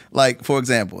saying? Like, for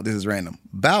example, this is random.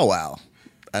 Bow Wow.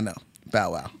 I know.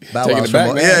 Bow Wow. Bow Taking Wow's it back,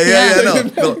 from, man. yeah,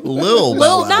 no. Lil Bow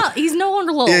Lil, Wow. no, he's no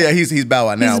longer Lil. Yeah, he's Bow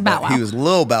Wow now, He's Bow but Wow. he was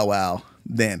Lil Bow Wow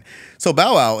then. So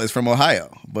Bow Wow is from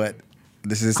Ohio, but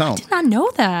this is his home. I did not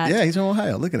know that. Yeah, he's from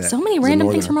Ohio. Look at that. So many random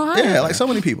things from northern. Ohio. Yeah, like so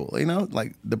many people,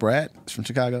 like the Brat is from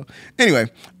Chicago. Anyway,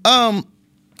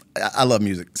 I love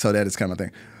music, so that is kind of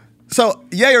thing. So,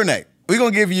 yay or nay? We're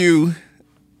going to give you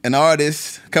an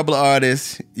artist, a couple of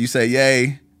artists. You say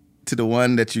yay to the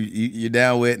one that you're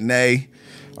down with, nay.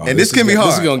 Oh, And this can be this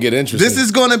hard. is gonna get interesting. This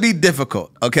is going to be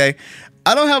difficult, okay?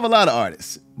 I don't have a lot of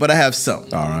artists, but I have some.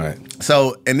 All right.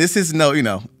 So, and this is no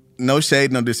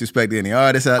shade, no disrespect to any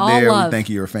artists out All there. love. We think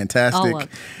you're All fantastic. love.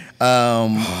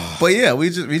 But yeah, we're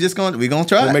gonna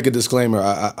try. We'll make a disclaimer.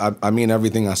 I mean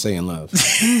everything I say in love.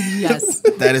 Yes.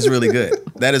 That is really good.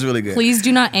 That is really good. Please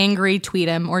do not angry tweet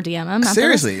him or DM him. after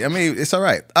Seriously, I mean, it's all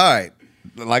right. All right.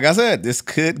 Like I said, this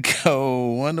could go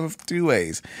one of two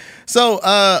ways. So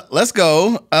let's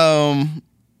go.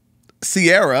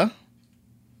 Sierra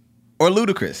or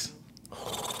Ludacris?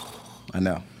 I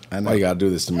know. Why you gotta do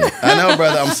this to me? I know,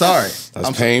 brother. I'm sorry.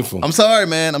 That's painful. I'm sorry,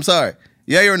 man. I'm sorry.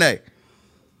 Yay or nay?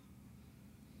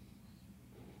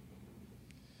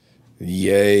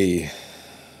 Yay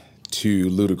to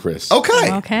Ludacris.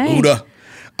 Okay. Okay. Luda.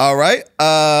 All right.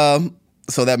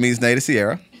 So that means nay to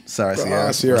Sierra. Sorry,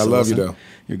 Sierra. Sierra, I love you, Listen. though.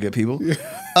 You're good people.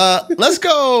 Let's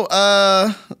go.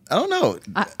 I don't know.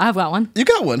 I've got one. You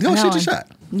got one. Go I got shoot your one.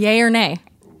 shot. Yay or nay?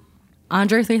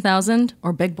 Andre 3000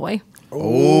 or Big Boy?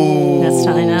 Oh, That's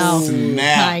I know.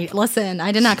 snap. Listen,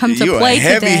 I did not come to You a play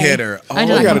heavy today. hitter. I Oh, did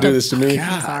You not got come to do this to me.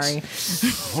 Sorry.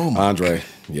 Andre.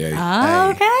 Yeah.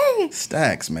 Okay.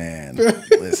 Stacks, man.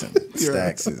 Listen,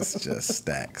 Stacks is just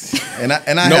Stacks. And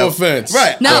I No have- offense.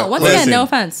 Right. No, once again, listen, no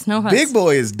offense. No offense. Big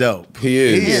Boy is dope. He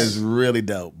is. He is really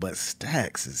dope. But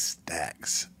Stacks is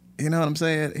Stacks. You know what I'm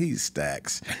saying? He's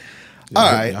Stacks. All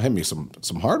right. I hit me some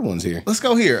hard ones here. Let's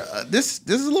go here. This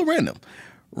is a little random.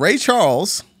 Ray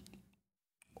Charles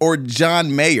or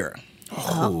John Mayer?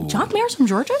 John Mayer's from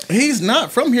Georgia? He's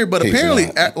not from here, but He's apparently,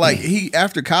 not. he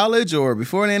after college or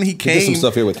before then, he came. did some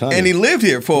stuff here with Kanye. and he lived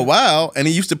here for a while, and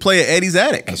he used to play at Eddie's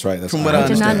Attic. That's right. That's from what right. I I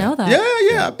did not understand. know that.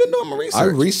 Yeah. I've been doing my research. I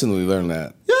recently learned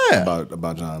that. Yeah.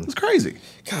 About John. It's crazy.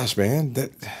 Gosh, man,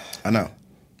 I know.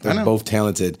 they're both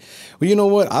talented. Well, you know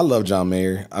what? I love John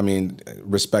Mayer. I mean,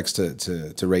 respects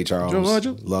to Ray Charles.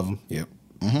 Georgia? Love him. Yep.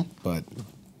 But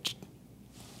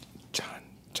John.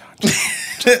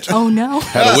 Oh, no.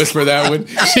 Had to whisper that one.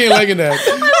 She ain't liking that.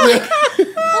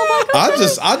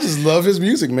 I just love his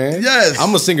music, man. Yes.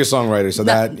 I'm a singer songwriter, so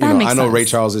That that makes I know Ray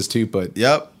sense. Charles is too. But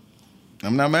Yep.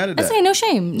 I'm not mad at I that. say no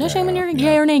shame. No shame in your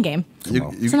yay or nay game.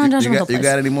 You It's a non-judgmental got, place.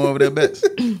 any more over there, Bets?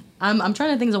 I'm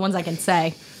trying to think of the ones I can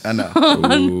say I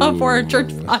know. for a church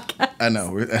podcast. I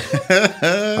know.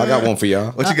 I got one for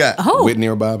y'all. What you got? Oh. Whitney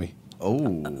or Bobby?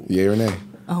 Oh. Yeah or nay?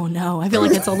 Oh, no. I feel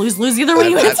like it's a lose-lose either way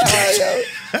you answer.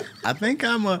 I think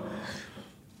I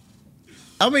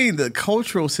mean, the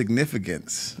cultural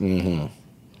significance. I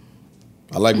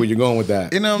like where you're going with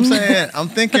that. You know what I'm saying? I'm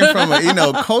thinking from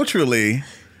culturally,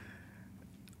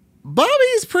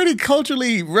 Bobby's pretty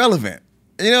culturally relevant.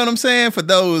 You know what I'm saying? For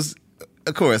those,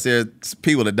 of course, there's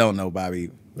people that don't know Bobby,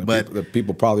 but the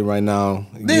people probably right now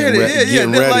they're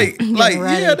getting ready.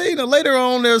 ready. Later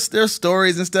on there's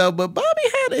stories and stuff. But Bobby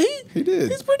He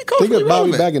did. He's pretty Think culturally of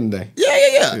Bobby relevant. back in the day.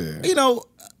 Yeah. Yeah. You know,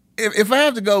 if I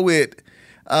have to go with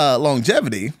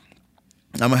longevity,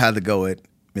 I'm gonna have to go with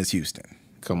Miss Houston.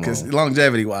 Come Because on.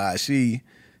 longevity wise, she,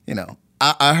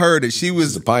 I heard that she was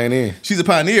He's a pioneer. She's a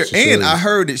pioneer. She And sure I is.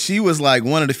 heard that she was like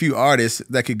one of the few artists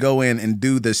that could go in and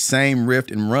do the same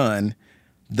riff and run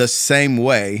the same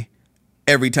way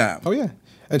every time. Oh yeah,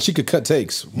 and she could cut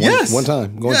takes. Yes. One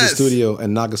time, go into the Yes. studio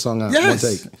and knock a song out. One Yes.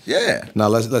 take. Yeah. Now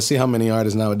let's see how many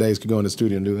artists nowadays could go in the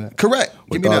studio and do that. Correct.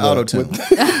 Give me With that all the- auto tune.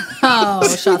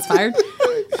 Oh, shots fired.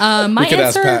 My We could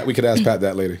ask answer. Pat. We could ask Pat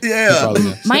that later. Yeah. He probably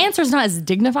knows. My answer is not as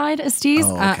dignified as Steve's.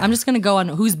 I'm just going to go on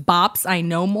whose bops I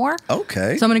know more.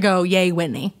 Okay. So I'm going to go Yay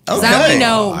Whitney. 'Cause I Okay. only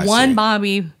know I one see.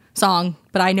 Bobby song,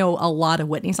 but I know a lot of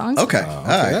Whitney songs. Okay. All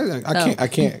right. I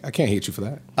can't hate you for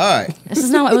that. All right. This is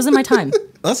not. It wasn't my time.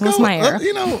 Let's It was go. my era.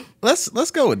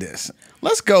 Let's go with this.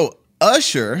 Let's go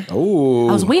Usher. Ooh.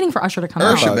 I was waiting for Usher to come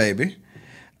Usher, out. baby.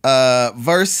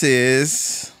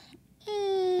 Versus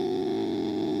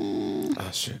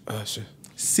Usher.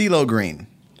 CeeLo Green.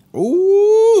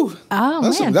 Ooh.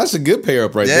 Oh man. That's a good pair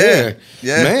up right Yeah. there.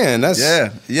 Yeah. Man, that's Yeah.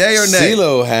 Yay or nay?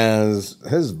 CeeLo has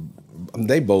his.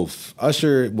 They both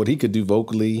Usher. What he could do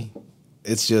vocally,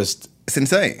 it's just. It's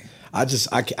insane. I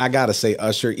gotta say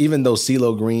Usher. Even though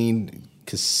CeeLo Green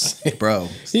could sing, Bro.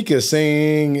 he could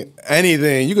sing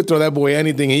anything. You could throw that boy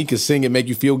anything, and he could sing and make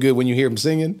you feel good when you hear him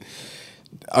singing.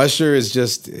 Usher is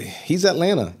just. He's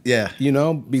Atlanta. Yeah. You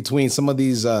know, between some of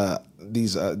these I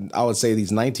would say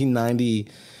these 1990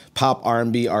 pop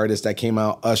R&B artists that came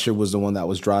out, Usher was the one that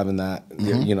was driving that,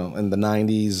 you know, in the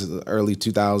 90s, the early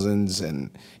 2000s, and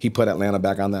he put Atlanta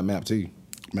back on that map too.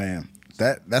 Man,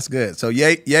 that's good. So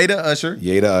yay to Usher,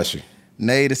 Yay to Usher.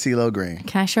 nay to CeeLo Green.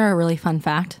 Can I share a really fun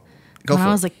fact? Go when for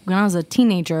I it. was when I was a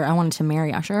teenager, I wanted to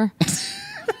marry Usher.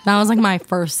 That was like my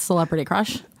first celebrity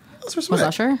crush. That's Was respect.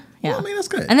 Usher? Yeah. Well, I mean, that's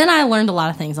good. And then I learned a lot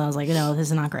of things. I was like, this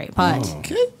is not great. But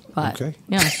Okay. Okay.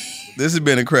 yeah. This has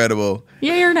been incredible.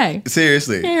 Yay or nay?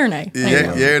 Seriously. Yay or nay? There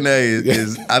you go. Yay or nay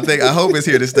is I hope it's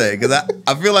here to stay because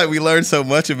I feel like we learned so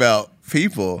much about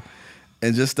people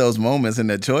and just those moments and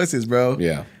their choices, bro.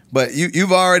 Yeah. But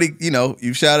you've already,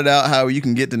 you've shouted out how you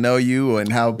can get to know you and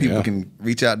how people Yeah. can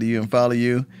reach out to you and follow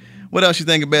you. What else you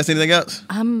think of best? Anything else?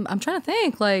 I'm trying to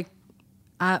think.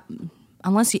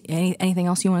 Unless anything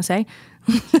else you want to say?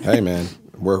 Hey man,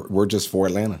 we're just for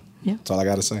Atlanta. Yeah. That's all I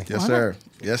gotta say. Yes, sir.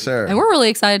 Yes, sir. And we're really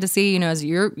excited to see, as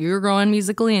you're growing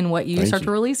musically and what you Thank start you.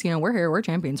 to release. We're here. We're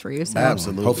champions for you. So.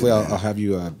 Absolutely. Hopefully I'll have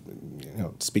you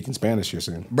speaking Spanish here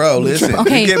soon. Bro, listen.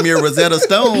 Okay. You give me a Rosetta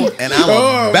Stone and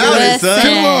I'm about it, son. Listen.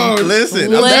 Come on.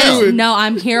 Listen, I'm down. No,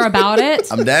 I'm here about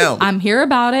it. I'm down. I'm here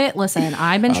about it. Listen,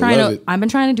 I've been trying love to it. I've been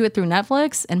trying to do it through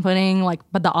Netflix and putting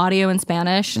but the audio in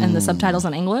Spanish and the subtitles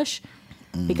in English.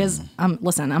 Because I'm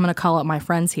gonna call out my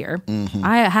friends here.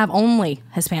 I have only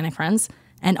Hispanic friends,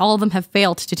 and all of them have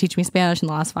failed to teach me Spanish in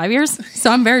the last 5 years. So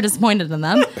I'm very disappointed in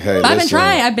them. Hey, but I've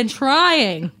listen.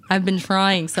 been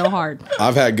trying so hard.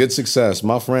 I've had good success.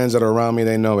 My friends that are around me,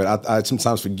 they know it. I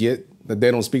sometimes forget that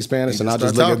they don't speak Spanish, and I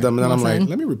just look at them and then I'm like,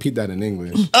 let me repeat that in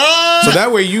English. So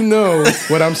that way you know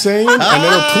what I'm saying, and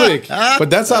it'll click. But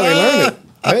that's how they learn it.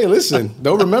 Hey, listen,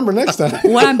 they'll remember next time.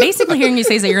 What I'm basically hearing you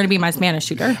say is that you're going to be my Spanish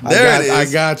tutor. There it is.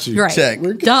 I got you. You're right. Check.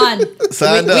 Done.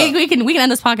 Signed up. We can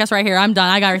end this podcast right here. I'm done.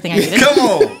 I got everything I needed. Come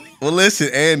on. Well, listen,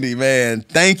 Andy, man,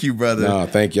 thank you, brother. No,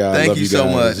 thank y'all. Thank Love you you so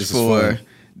guys. much This is for fun.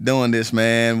 doing this,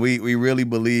 man. We really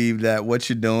believe that what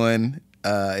you're doing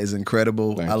is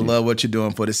incredible. Thank I you. love what you're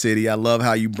doing for the city. I love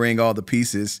how you bring all the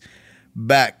pieces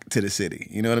back to the city.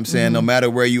 You know what I'm saying? Mm-hmm. No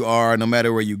matter where you are, no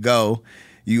matter where you go,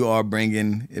 you are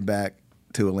bringing it back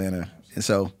to Atlanta. And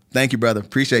so, thank you, brother.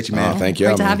 Appreciate you, man. Thank you.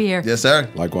 Great to have you here. Yes, sir.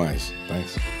 Likewise.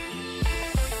 Thanks.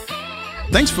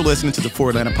 Thanks for listening to the For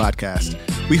Atlanta podcast.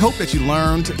 We hope that you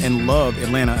learned and loved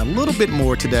Atlanta a little bit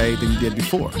more today than you did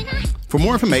before. For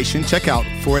more information, check out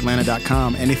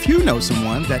foratlanta.com. And if you know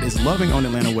someone that is loving on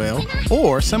Atlanta well,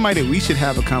 or somebody that we should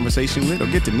have a conversation with or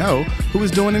get to know who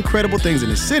is doing incredible things in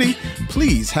the city,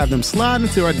 please have them slide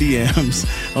into our DMs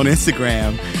on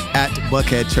Instagram at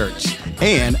Buckhead Church.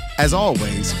 And as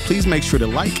always, please make sure to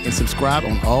like and subscribe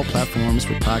on all platforms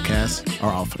where podcasts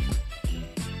are offered.